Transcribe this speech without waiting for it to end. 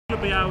You'll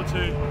be able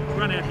to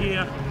run out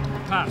here,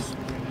 pass,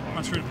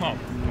 run through the pole.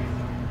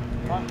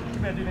 Right, you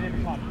better do that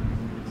every time.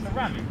 So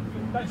run,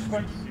 don't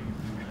sprint,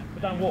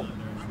 but don't walk.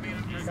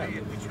 Okay.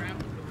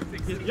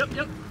 Yep.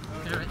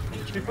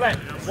 Be flat,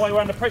 while you're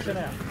under pressure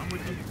now.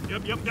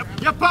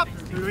 Yep, up!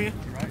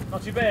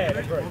 Not too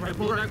bad,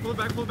 Pull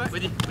back.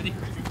 With you.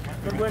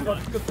 Good work,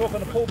 good talk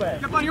on the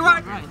pullback. Yep, on your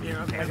right. Make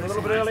it a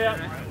little bit earlier.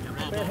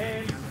 Bare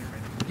hands.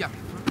 Yep.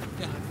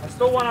 I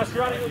still want us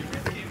running.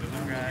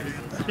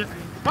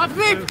 Pop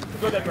me!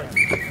 Good, that breath.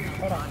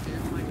 Hold on.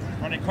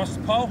 Running across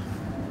the pole.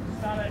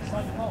 Start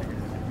outside the pole.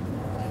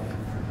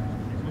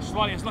 We're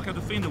slightly, it's like a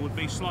defender would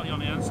be slightly on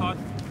the outside.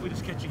 We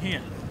just catch you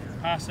here.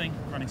 Passing,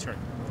 running through.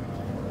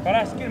 Right,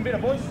 that's getting better,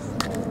 boys.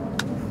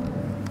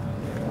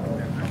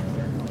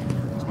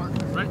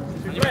 Right.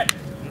 A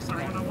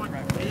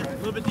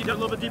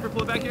little bit deeper,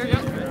 pull it back here,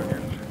 yeah?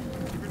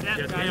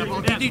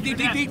 Deep.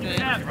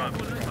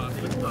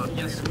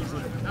 Yes.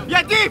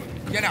 Yeah, deep!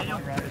 Get out.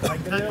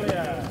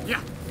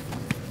 Yeah.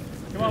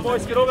 Come on,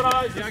 boys, get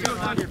organised. Yeah, I got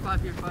 5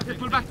 here.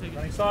 Pull it back.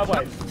 Running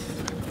sideways.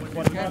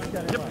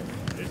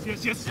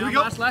 Yes. Here we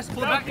go. Last,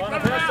 pull it back. Run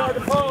up outside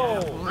the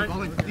pole.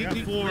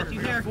 Deep. Four.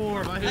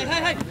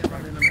 Hey.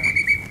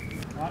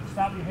 Right,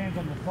 start with your hands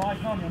on your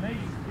thighs, not on your knees.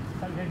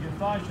 Take your hands on your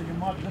thighs so you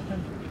might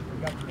position.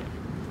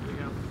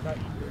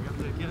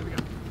 Here we go.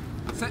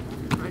 Set.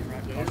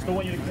 I still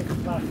want you to kick the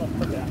pass off,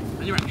 put it out.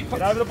 And you're right.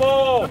 Get over the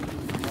ball.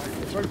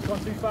 Root's gone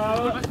too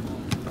far. Run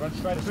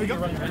straight as you're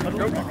running in the middle.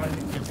 Pull it back. Right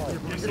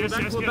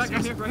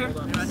here.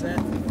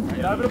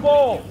 Get over the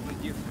ball.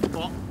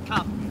 Ball.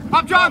 Come.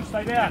 Pop, John.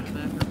 Stay down.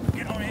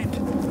 Get on it.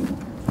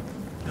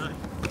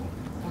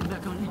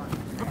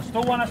 I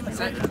still want us to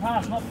kick the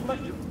pass, not flick.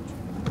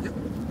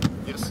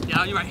 Yes.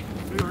 Yeah, you're right.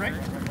 Ready?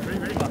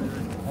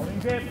 Holding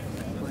grip.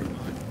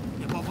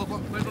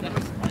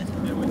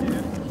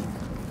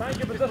 Change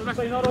your position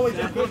so you're not always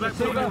in good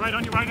receiver. Right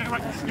on your right.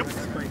 Yep.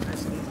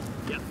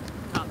 Yeah.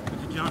 Top. Good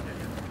to John.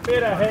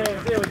 Better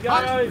hands. There we go.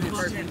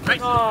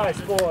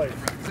 Nice, boys.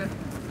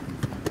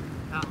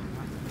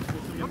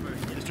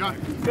 Yes, John.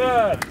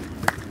 Good.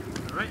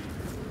 All right.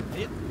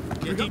 Deep.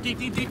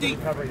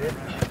 Recovery there.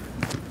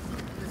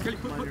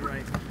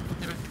 Right.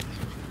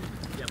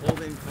 Yeah,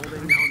 holding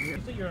down here. You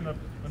think you're in a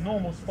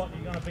normal spot that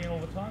you're going to be in all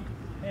the time?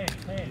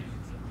 Hands.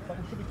 But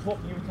we should be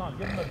talking every time.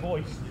 Give him a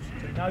voice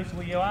so he knows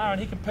where you are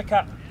and he can pick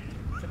up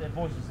that that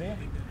voice is there.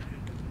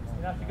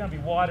 You know, if you're going to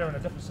be wider in a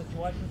different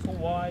situation, pull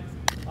wide,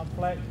 I'm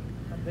flat,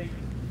 I'm deep.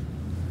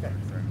 Okay.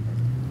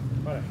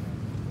 Right.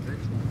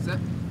 Set.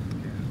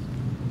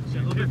 A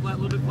little bit flat.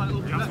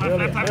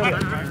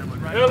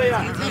 Earlier.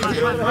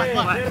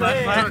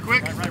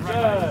 Quick.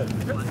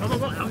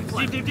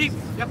 Good. Deep.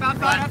 Yep, out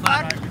flat.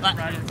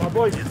 My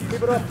boys,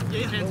 keep it up.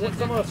 Yeah.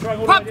 Some of us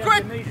struggle Pop, down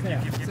quick. your knees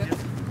now.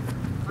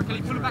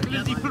 Okay, pull it back a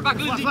little deep.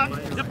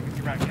 Yep.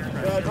 Good.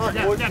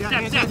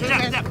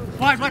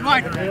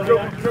 Wide.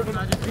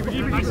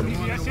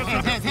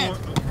 Hands.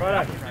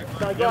 Right.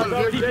 So go.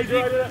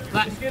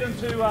 Let's get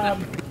into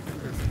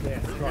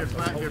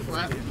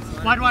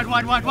Wide.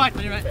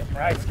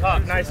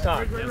 Nice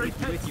talk.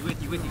 With you.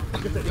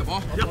 Good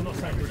ball. I'm not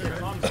saying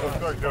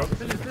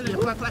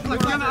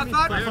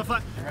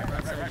flat.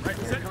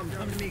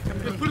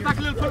 Pull it back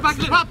a little.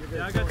 Up.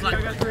 Yeah, I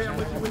got 3. I'm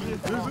with you.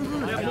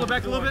 Yeah, pull it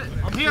back a little bit.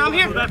 I'm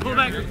here. Pull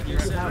back.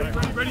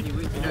 Ready.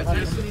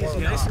 Nice and easy.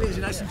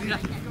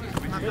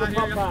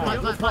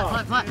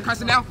 Flat.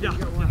 Press it now. Yeah.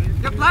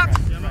 Yep, flat.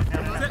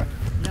 That's it.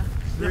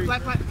 Yeah,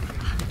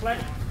 flat.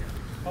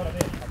 Hold it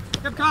there.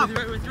 Yep, come.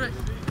 Right.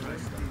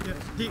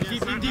 Deep.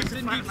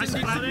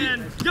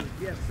 Yep.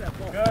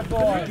 Good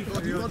boy.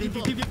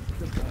 Deep.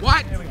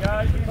 Wide. There we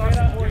go.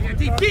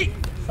 Deep.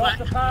 Stop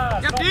the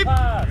pass. Yep, Stop deep.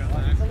 pass.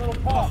 It's a little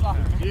pop.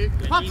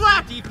 Pop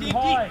flat. Deep.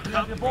 High.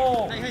 Have your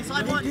ball. Hey,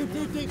 side one.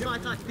 Deep.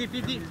 Side. Deep.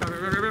 Deep.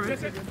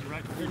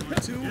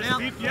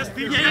 Yes.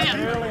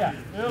 Yeah.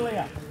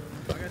 Earlier.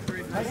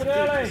 Take it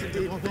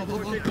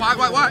early.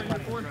 Wide.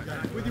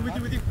 With you.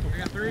 I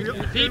got 3.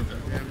 Deep.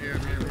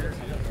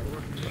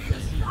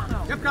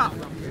 Yep, go.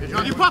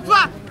 You pop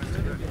flat.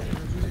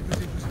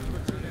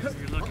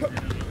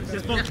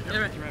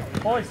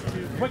 Boys,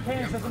 quick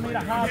hands doesn't mean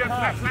a hard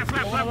pass.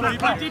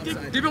 Flat.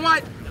 Deep and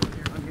wide.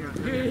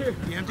 Here.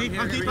 I'm deep.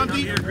 I'm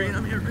here, green.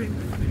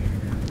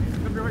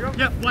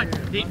 Yep,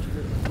 wide. Deep.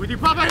 With you,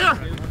 pop right here.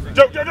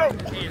 Go.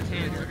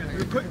 Hands.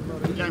 Quick.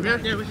 Yeah, I'm here.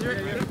 Yeah, with you.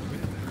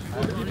 A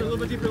little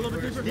bit deeper.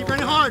 Deep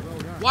and hard.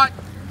 Wide.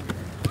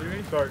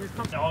 Sorry. I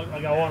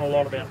go on a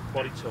lot about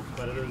body tilt,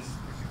 but it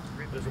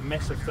is a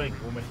massive thing.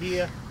 When we're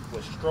here,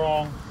 we're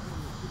strong.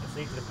 It's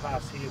easy to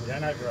pass here. We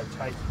don't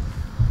over-rotate.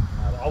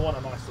 I want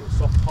a nice little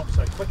soft pop,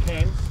 so quick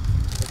hands,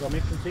 as I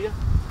mentioned to you.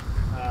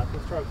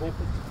 Let's throw a ball.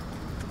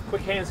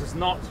 Quick hands is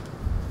not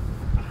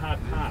a hard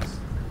pass.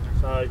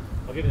 So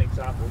I'll give you an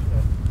example. I'm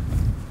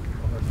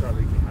going to throw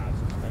really hard,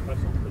 but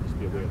just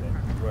be aware of that.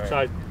 Right. So,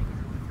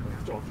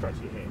 I'll straight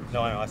to your hands.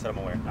 No, I said I'm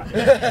aware.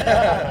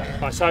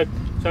 Right, so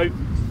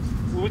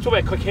when we talk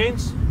about quick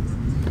hands,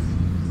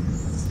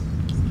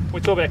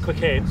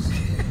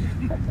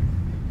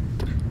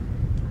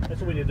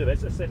 all we need to do.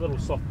 It's that little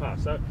soft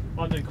pass. So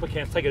I'm doing quick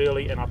hands, take it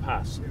early, and I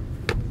pass.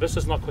 This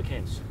is not quick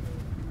hands.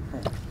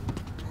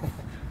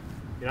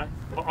 You know,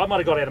 I might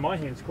have got out of my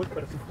hands quick,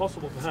 but it's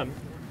impossible for him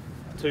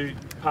to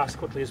pass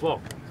quickly as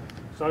well.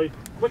 So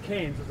quick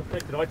hands is the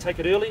fact that I take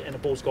it early and the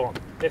ball's gone.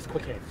 That's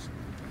quick hands.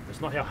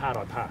 It's not how hard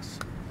I pass.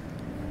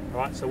 All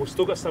right, so we've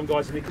still got some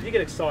guys in there, because you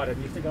get excited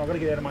and you think, oh, I've got to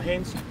get out of my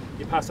hands,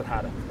 you pass it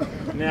harder.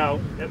 Now,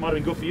 that might have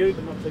been good for you,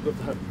 but not too good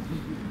for him.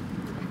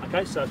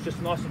 Okay, so it's just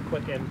nice and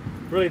quick, and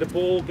really the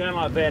ball going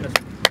like that is,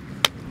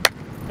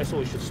 that's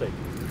all you should see.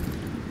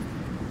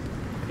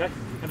 Okay,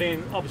 and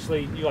then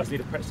obviously you guys need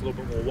to practice a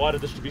little bit more wider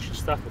distribution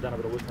stuff. We've done a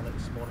bit of work on it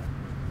this morning.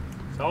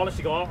 So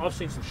honestly, guys, I've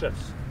seen some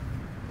shifts,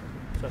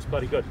 so it's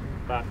bloody good.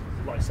 But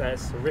like I say,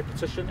 it's a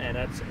repetition and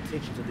it's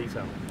attention to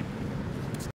detail.